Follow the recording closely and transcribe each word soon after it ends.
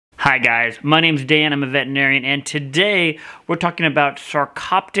Hi guys, my name's Dan, I'm a veterinarian, and today we're talking about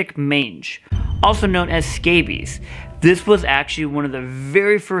Sarcoptic mange, also known as scabies. This was actually one of the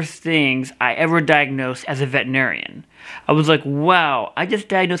very first things I ever diagnosed as a veterinarian. I was like, wow, I just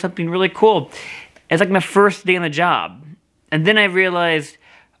diagnosed something really cool. It's like my first day on the job. And then I realized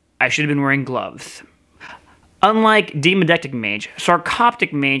I should have been wearing gloves. Unlike demodectic mange,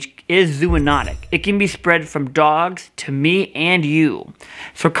 sarcoptic mange is zoonotic. It can be spread from dogs to me and you.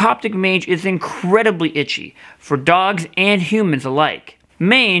 Sarcoptic mange is incredibly itchy for dogs and humans alike.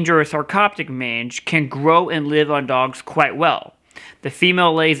 Mange, or sarcoptic mange, can grow and live on dogs quite well. The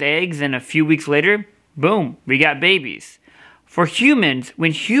female lays eggs and a few weeks later, boom, we got babies. For humans,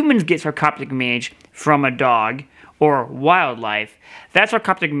 when humans get sarcoptic mange from a dog or wildlife, that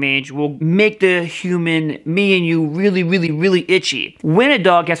sarcoptic mange will make the human, me and you, really itchy. When a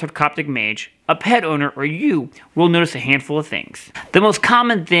dog has sarcoptic mange, a pet owner or you will notice a handful of things. The most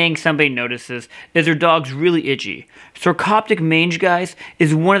common thing somebody notices is their dog's really itchy. Sarcoptic mange, guys,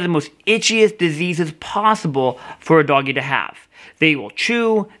 is one of the most itchiest diseases possible for a doggy to have. They will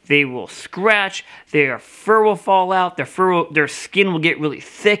chew, they will scratch, their fur will fall out, their skin will get really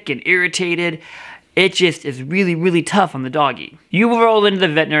thick and irritated. It just is really tough on the doggy. You will roll into the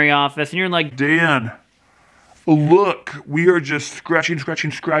veterinary office and you're like, Dan, look, we are just scratching.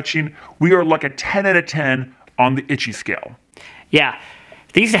 We are like a 10 out of 10 on the itchy scale. Yeah,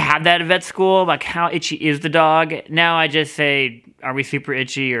 they used to have that at vet school, like how itchy is the dog. Now I just say, are we super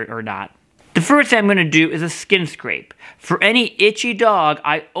itchy or not? The first thing I'm gonna do is a skin scrape. For any itchy dog,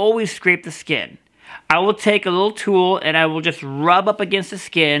 I always scrape the skin. I will take a little tool and I will just rub up against the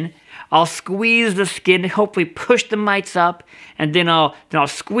skin. I'll squeeze the skin to hopefully push the mites up, and then I'll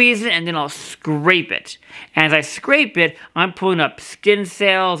squeeze it and then I'll scrape it. And as I scrape it, I'm pulling up skin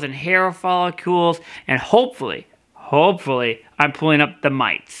cells and hair follicles, and hopefully, I'm pulling up the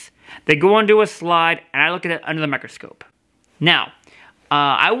mites. They go onto a slide and I look at it under the microscope. Now,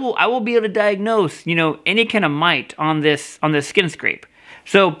 I will be able to diagnose, any kind of mite on this skin scrape.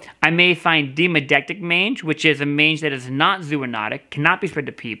 So I may find demodectic mange, which is a mange that is not zoonotic, cannot be spread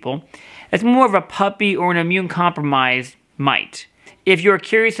to people. It's more of a puppy or an immune-compromised mite. If you're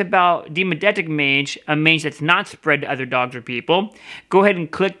curious about demodectic mange, a mange that's not spread to other dogs or people, go ahead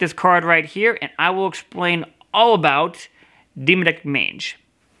and click this card right here, and I will explain all about demodectic mange.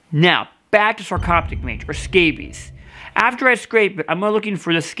 Now, back to sarcoptic mange, or scabies. After I scrape it, I'm looking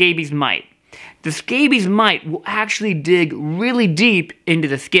for the scabies mite. The scabies mite will actually dig really deep into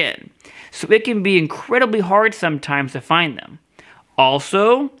the skin, so it can be incredibly hard sometimes to find them.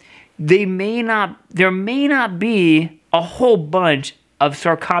 Also, there may not be a whole bunch of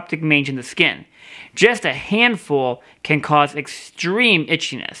sarcoptic mange in the skin. Just a handful can cause extreme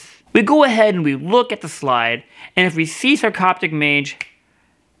itchiness. We go ahead and we look at the slide, and if we see sarcoptic mange,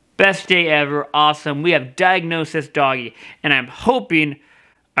 best day ever, awesome, we have diagnosed this doggy, and I'm hoping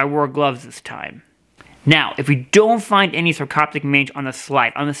I wore gloves this time. Now, if we don't find any sarcoptic mange on the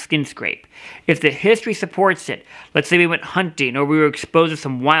slide, on the skin scrape, if the history supports it, let's say we went hunting or we were exposed to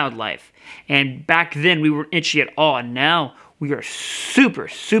some wildlife, and back then we weren't itchy at all, and now we are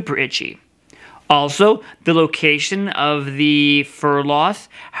super itchy. Also, the location of the fur loss,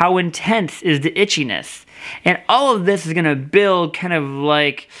 how intense is the itchiness, and all of this is going to build kind of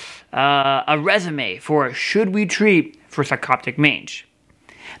like a resume for should we treat for sarcoptic mange.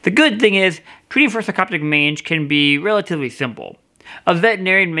 The good thing is, treating for sarcoptic mange can be relatively simple. A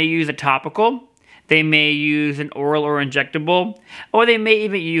veterinarian may use a topical, they may use an oral or injectable, or they may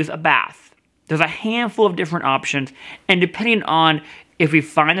even use a bath. There's a handful of different options, and depending on if we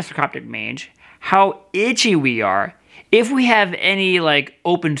find the sarcoptic mange, how itchy we are, if we have any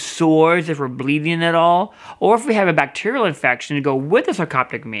open sores, if we're bleeding at all, or if we have a bacterial infection to go with the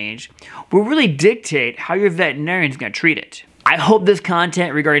sarcoptic mange, will really dictate how your veterinarian is going to treat it. I hope this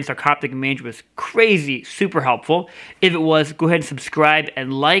content regarding sarcoptic mange was crazy, super helpful. If it was, go ahead and subscribe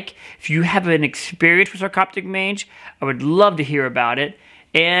and like. If you have an experience with sarcoptic mange, I would love to hear about it.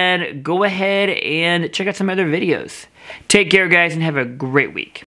 And go ahead and check out some other videos. Take care, guys, and have a great week.